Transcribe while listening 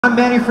I'm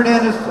Manny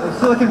Fernandez, a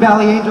Silicon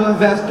Valley angel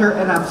investor,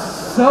 and I'm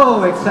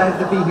so excited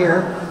to be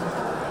here.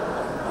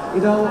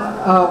 You know,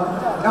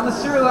 I'm a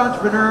serial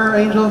entrepreneur,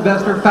 angel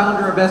investor,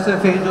 founder of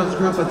SF Angels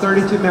Group, a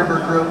 32-member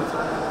group.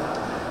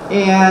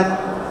 And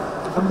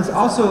I'm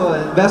also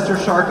an investor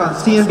shark on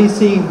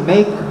CNBC,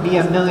 Make Me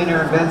a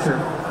Millionaire Inventor.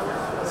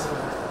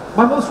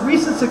 My most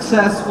recent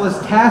success was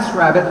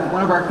TaskRabbit,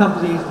 one of our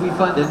companies we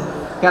funded,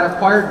 got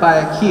acquired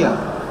by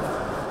IKEA.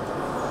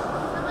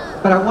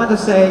 But I wanted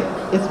to say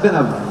it's been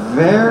a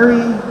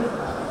very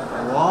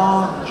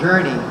long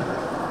journey.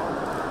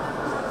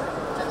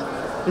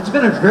 It's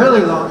been a really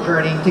long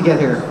journey to get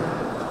here.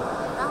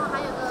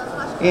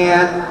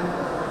 And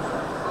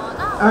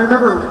I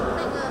remember,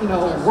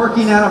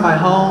 working out of my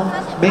home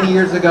many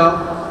years ago,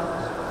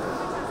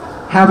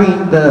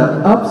 having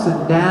the ups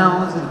and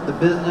downs of the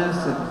business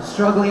and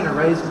struggling to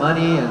raise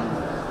money,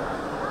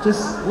 and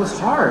just was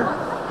hard.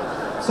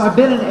 So I've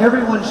been in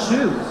everyone's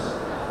shoes.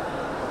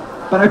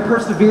 But I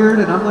persevered,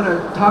 and I'm going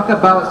to talk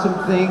about some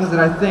things that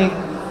I think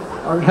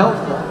are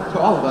helpful to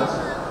all of us.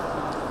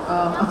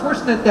 I'm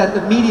fortunate that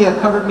the media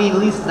covered me at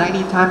least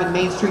 90 times in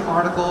mainstream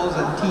articles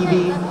and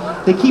TV.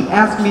 They keep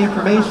asking me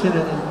information,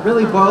 and it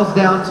really boils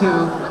down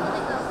to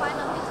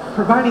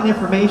providing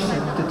information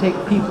to take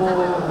people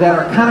that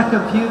are kind of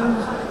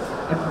confused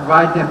and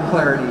provide them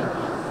clarity.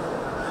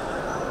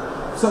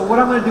 So what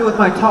I'm going to do with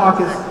my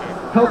talk is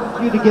help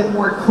you to get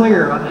more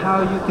clear on how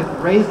you can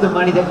raise the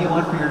money that you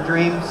want for your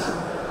dreams,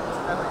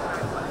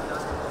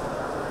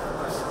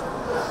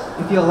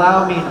 if you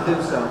allow me to do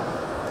so.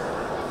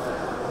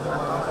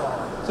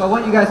 So I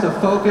want you guys to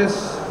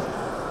focus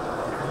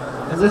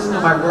and listen to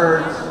my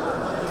words,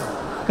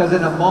 because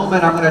in a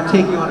moment I'm going to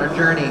take you on a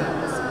journey.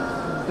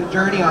 The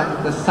journey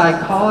on the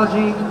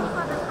psychology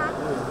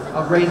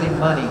of raising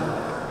money.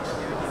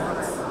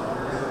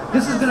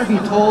 This is going to be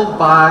told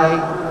by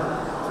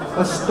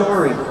a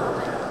story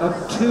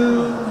of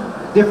two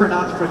different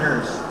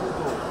entrepreneurs.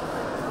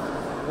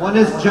 One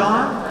is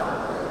John,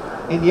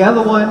 and the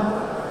other one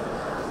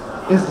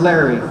is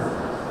Larry.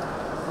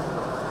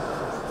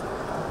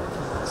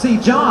 See,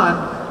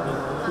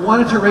 John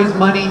wanted to raise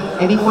money,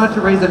 and he wanted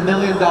to raise $1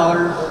 million,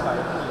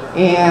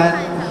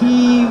 and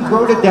he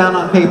wrote it down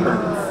on paper,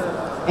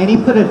 and he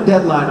put a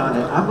deadline on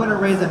it. I'm going to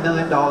raise $1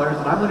 million,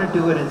 and I'm going to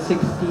do it in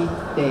 60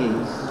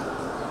 days.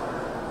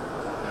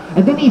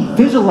 And then he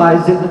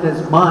visualized it in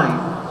his mind.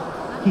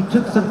 He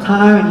took some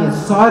time and he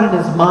saw it in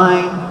his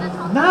mind,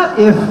 not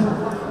if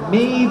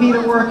maybe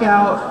it'll work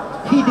out.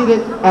 He did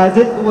it as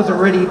it was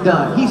already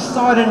done. He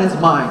saw it in his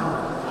mind.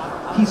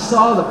 He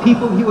saw the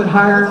people he would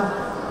hire.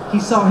 He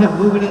saw him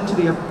moving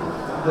into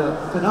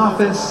an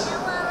office.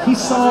 He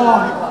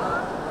saw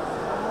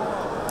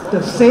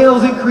the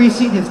sales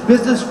increasing, his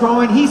business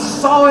growing. He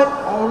saw it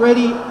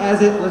already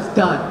as it was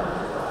done.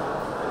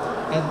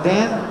 And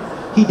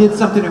then he did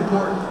something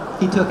important.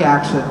 He took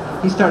action.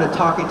 He started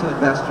talking to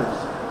investors.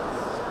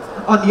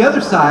 On the other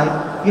side,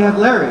 you have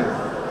Larry.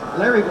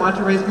 Larry wanted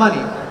to raise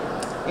money,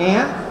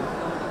 and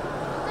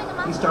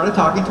he started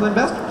talking to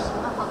investors.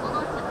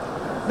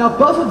 Now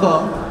both of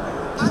them,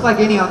 just like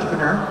any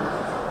entrepreneur,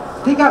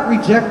 they got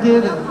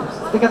rejected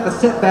and they got the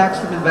setbacks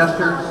from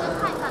investors,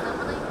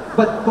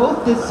 but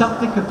both did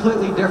something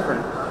completely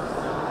different.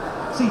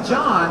 See,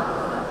 John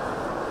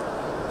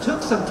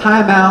took some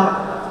time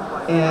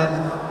out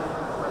and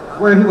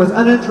where he was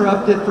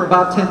uninterrupted for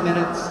about 10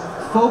 minutes,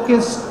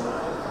 focused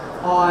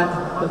on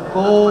the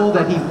goal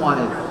that he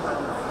wanted.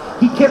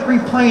 He kept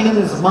replaying in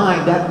his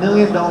mind that $1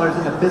 million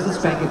in the business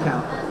bank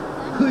account,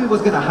 who he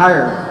was going to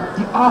hire,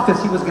 the office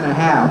he was going to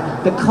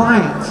have, the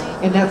clients,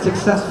 and that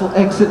successful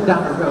exit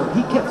down the road.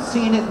 He kept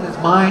seeing it in his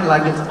mind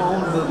like his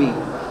own movie.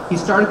 He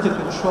started to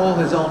control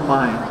his own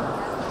mind.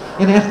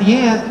 And at the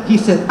end, he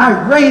said,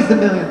 I raised $1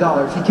 million.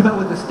 He came out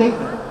with a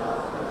statement.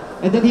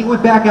 And then he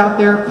went back out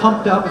there,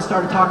 pumped up, and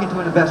started talking to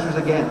investors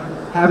again,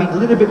 having a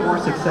little bit more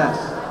success.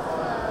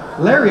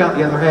 Larry, on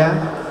the other hand,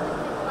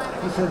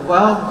 he said,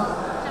 well,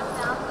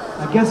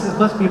 I guess this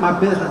must be my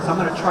business. I'm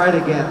going to try it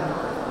again.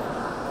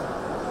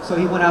 So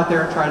he went out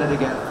there and tried it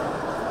again.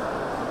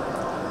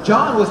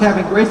 John was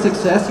having great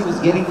success. He was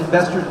getting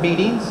investors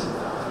meetings,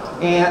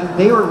 and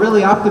they were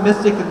really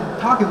optimistic and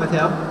talking with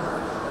him.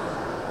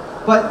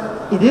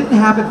 But it didn't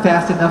happen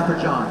fast enough for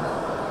John.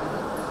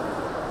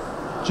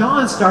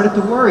 John started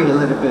to worry a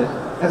little bit,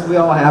 as we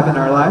all have in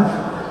our life.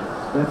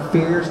 That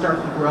fear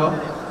started to grow.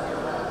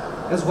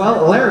 As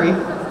well, Larry,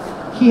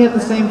 he had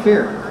the same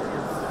fear,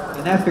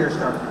 and that fear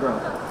started to grow.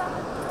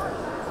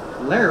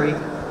 Larry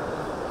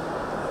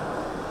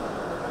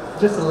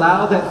just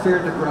allowed that fear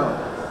to grow.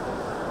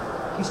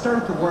 He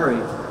started to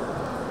worry.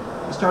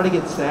 He started to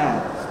get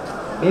sad.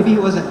 Maybe he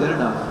wasn't good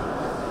enough.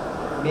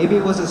 Maybe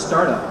it was a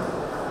startup.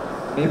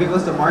 Maybe it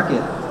was the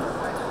market.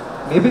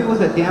 Maybe it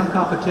was a damn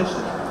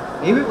competition.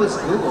 Maybe it was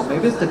Google.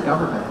 Maybe it's the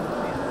government.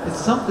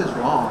 Something's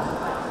wrong.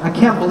 I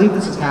can't believe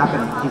this is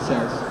happening, he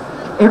says.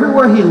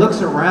 Everywhere he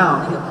looks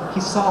around,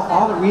 he saw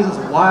all the reasons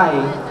why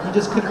he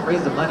just couldn't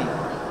raise the money.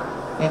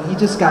 And he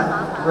just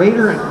got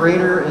greater and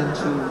greater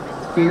into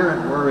fear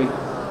and worry.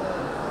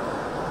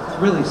 It's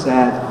really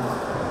sad.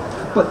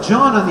 But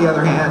John, on the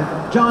other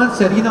hand, John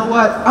said, you know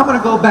what, I'm going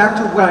to go back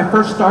to when I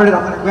first started.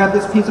 I'm going to grab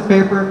this piece of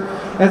paper.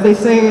 As they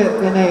say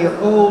in an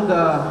old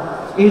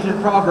Asian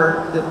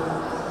proverb, the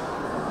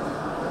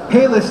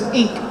palest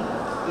ink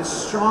is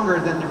stronger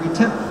than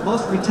the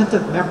most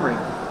retentive memory.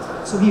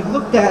 So he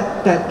looked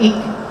at that ink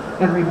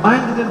and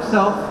reminded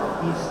himself,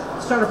 he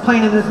started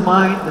playing in his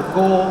mind the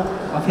goal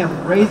of him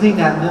raising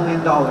that $1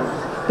 million.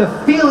 The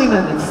feeling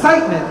and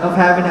excitement of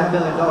having that $1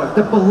 million.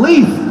 The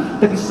belief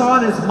that he saw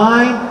in his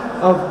mind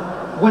of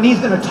when he's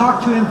going to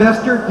talk to an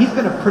investor, he's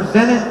going to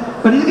present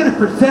it, but he's going to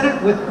present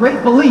it with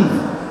great belief.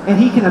 And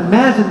he can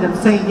imagine them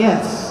saying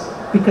yes,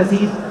 because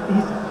he's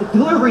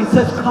delivering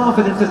such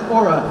confidence and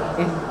aura,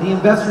 and the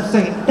investor's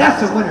saying,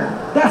 that's a winner,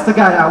 that's the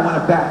guy I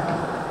want to back.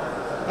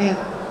 And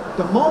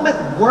the moment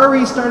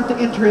worry started to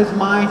enter his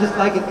mind, just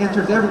like it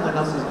enters everyone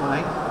else's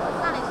mind,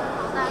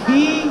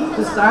 he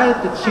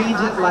decided to change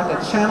it like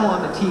a channel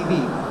on the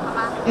TV.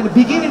 In the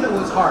beginning it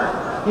was hard.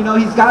 You know,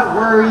 he's got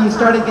worry, he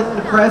started getting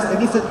depressed, and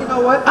he said, you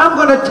know what, I'm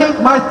going to take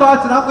my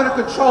thoughts and I'm going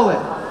to control it.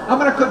 I'm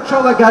going to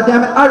control it,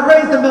 goddammit. I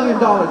raised $1 million.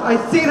 I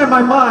see it in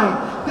my mind.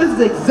 This is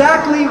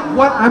exactly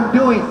what I'm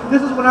doing.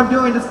 This is what I'm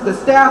doing. This is the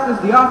staff, this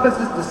is the office,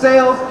 this is the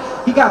sales.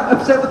 He got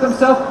upset with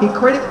himself. He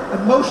created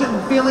emotion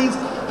and feelings.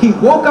 He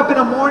woke up in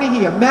the morning,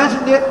 he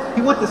imagined it.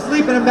 He went to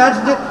sleep and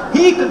imagined it.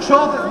 He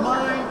controlled his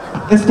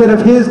mind instead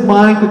of his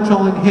mind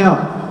controlling him.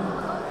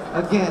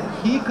 Again,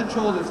 he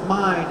controlled his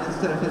mind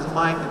instead of his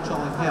mind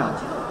controlling him.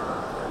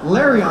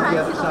 Larry, on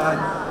the other side,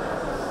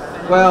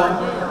 well,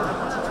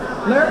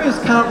 Larry is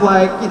kind of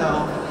like, you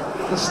know,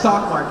 the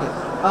stock market,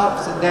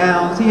 ups and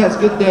downs. He has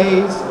good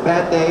days,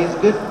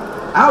 good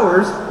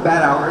hours,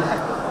 bad hours,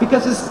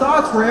 because his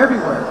thoughts were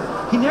everywhere.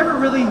 He never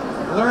really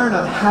learned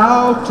on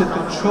how to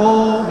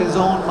control his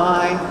own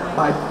mind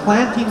by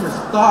planting his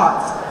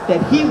thoughts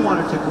that he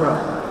wanted to grow.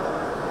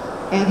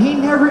 And he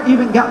never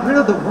even got rid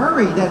of the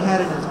worry that he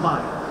had in his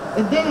mind.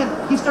 And then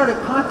he started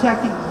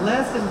contacting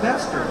less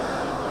investors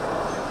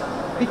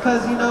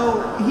because, you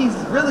know, he's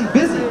really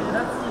busy.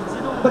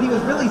 But he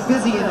was really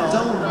busy in his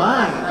own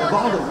mind of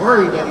all the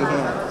worry that he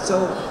had.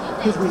 So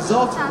his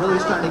results were really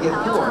starting to get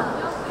poor.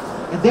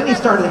 And then he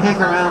started to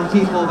hang around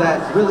people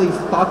that really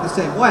thought the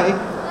same way.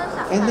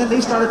 And then they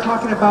started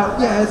talking about,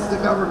 yeah, it's the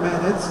government,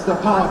 it's the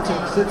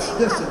politics, it's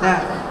this and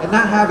that, and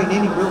not having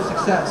any real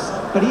success.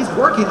 But he's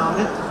working on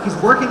it. He's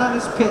working on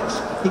his pitch.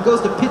 He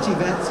goes to pitch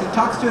events. He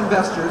talks to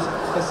investors,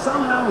 but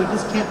somehow he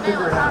just can't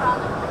figure it out.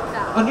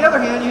 On the other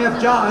hand, you have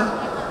John.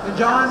 And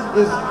John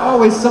is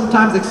always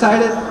sometimes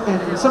excited,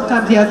 and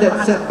sometimes he has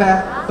that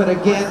setback, but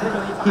again,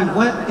 he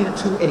went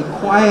into a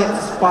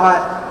quiet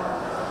spot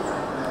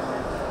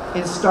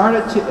and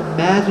started to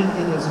imagine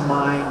in his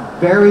mind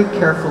very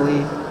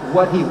carefully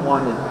what he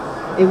wanted.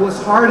 It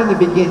was hard in the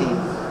beginning,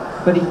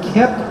 but he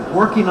kept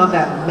working on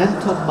that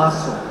mental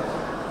muscle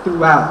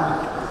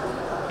throughout.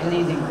 And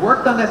he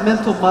worked on that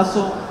mental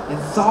muscle and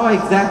saw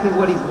exactly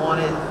what he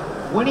wanted.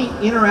 When he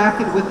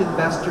interacted with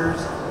investors,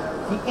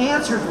 the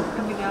answers were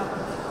coming out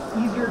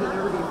easier than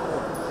ever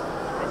before.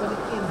 When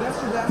the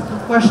investors asked him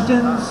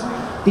questions,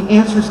 the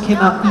answers came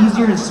out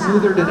easier and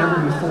smoother than ever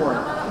before.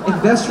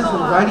 Investors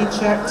were writing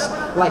checks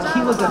like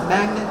he was a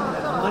magnet and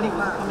that money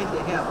was coming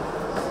to him.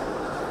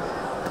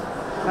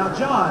 Now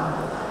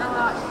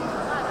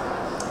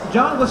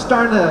John was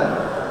starting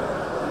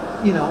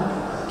to, you know,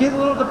 get a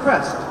little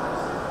depressed.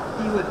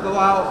 He would go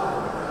out,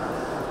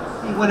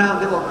 he went out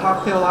and did a little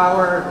cocktail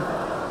hour.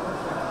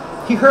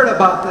 He heard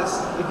about this,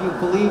 if you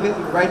believe it,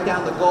 you write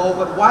down the goal,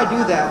 but why do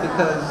that?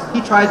 Because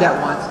he tried that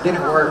once,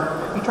 didn't work.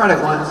 He tried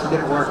it once, it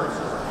didn't work.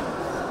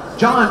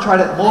 John tried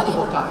it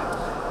multiple times,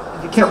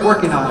 and he kept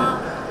working on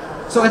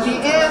it. So at the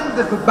end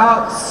of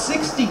about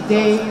 60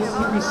 days,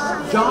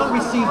 John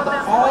received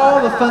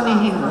all the funding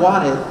he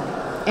wanted,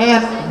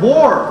 and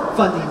more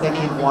funding than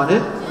he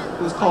wanted.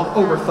 It was called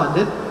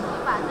overfunded.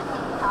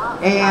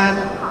 And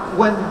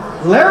when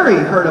Larry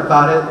heard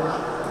about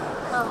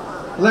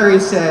it, Larry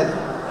said,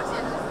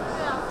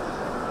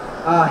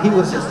 he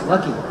was just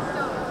lucky.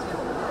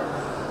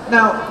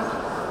 Now,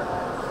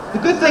 the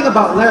good thing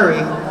about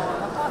Larry,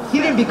 he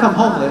didn't become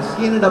homeless.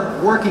 He ended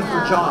up working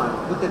for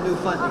John with the new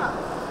funding.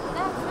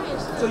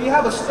 So you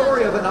have a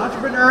story of an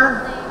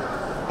entrepreneur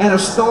and a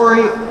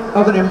story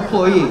of an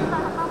employee.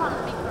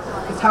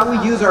 It's how we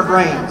use our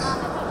brains.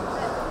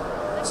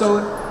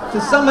 So to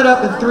sum it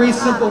up in 3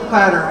 simple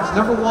patterns.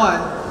 Number 1,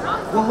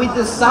 when we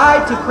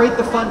decide to create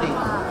the funding,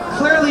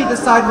 clearly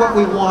decide what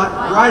we want,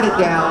 write it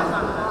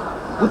down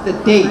with the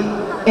date,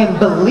 and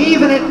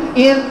believe in it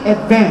in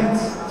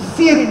advance.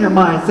 See it in your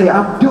mind. Say,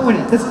 I'm doing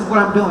it. This is what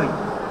I'm doing.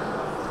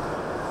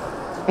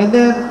 And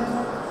then,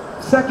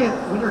 second,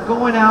 when you're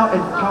going out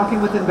and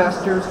talking with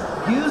investors,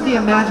 use the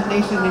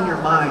imagination in your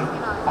mind.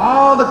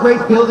 All the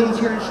great buildings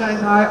here in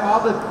Shanghai,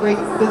 all the great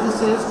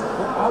businesses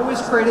were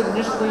always created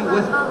initially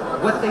with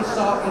what they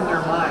saw in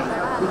their mind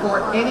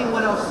before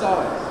anyone else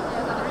saw it.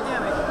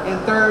 And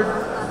third,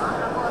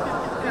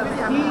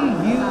 he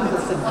used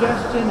a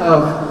suggestion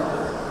of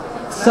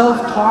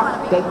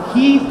self-talk that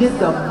he did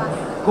the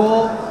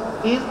goal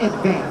in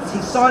advance.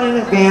 He saw it in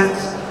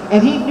advance,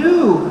 And he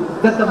knew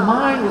that the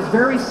mind was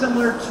very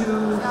similar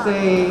to,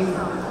 say,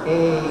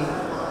 a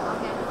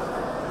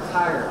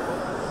tire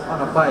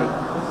on a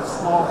bike with a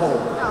small hole.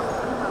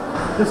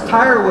 This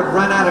tire would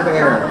run out of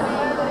air.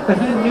 But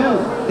he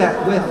knew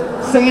that with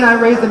saying I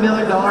raised $1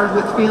 million,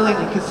 with feeling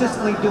and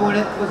consistently doing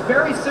it, was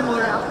very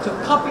similar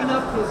to pumping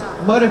up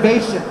his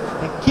motivation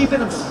and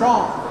keeping him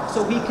strong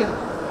so he can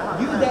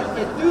use that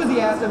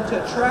enthusiasm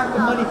to attract the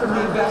money from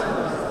the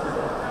investors.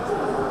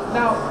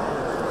 Now,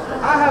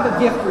 I have a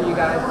gift for you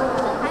guys.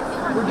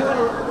 We're doing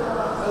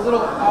a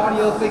little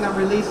audio thing I'm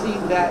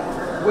releasing that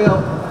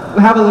we'll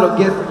have a little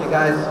gift for you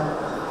guys.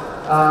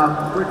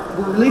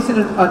 We're releasing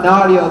an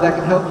audio that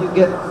can help you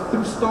get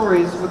through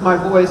stories with my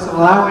voice,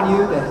 allowing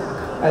you to,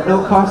 at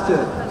no cost, to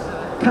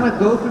kind of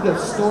go through the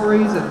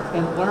stories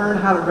and learn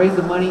how to raise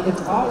the money.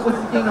 It's all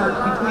between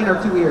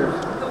our two ears.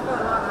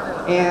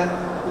 And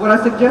what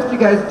I suggest you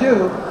guys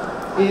do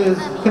is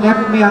connect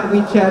with me on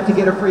WeChat to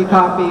get a free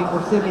copy,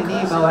 or send me an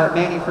email at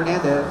Manny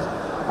Fernandez.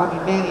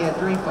 Manny at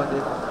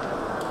DreamFunded.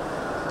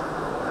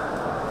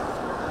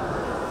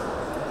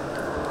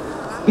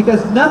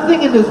 Because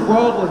nothing in this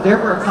world was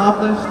ever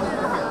accomplished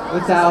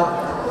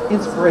without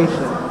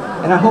inspiration.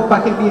 And I hope I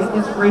can be an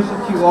inspiration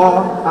to you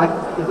all.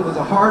 It was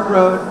a hard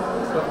road,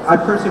 but I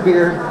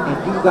persevered,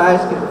 and you guys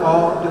can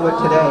all do it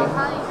today.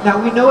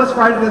 Now, we know it's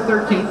Friday the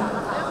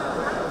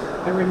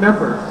 13th. And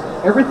remember,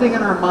 everything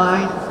in our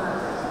mind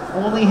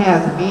only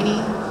has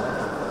meaning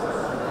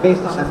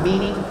based on the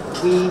meaning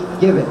we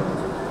give it.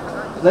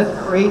 Let's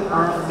create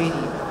our own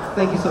meaning.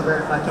 Thank you so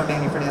very much. I'm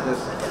Manny Fernandez.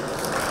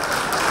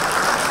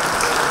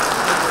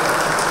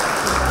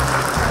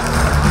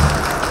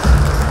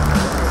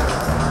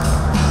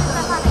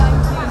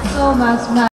 So much.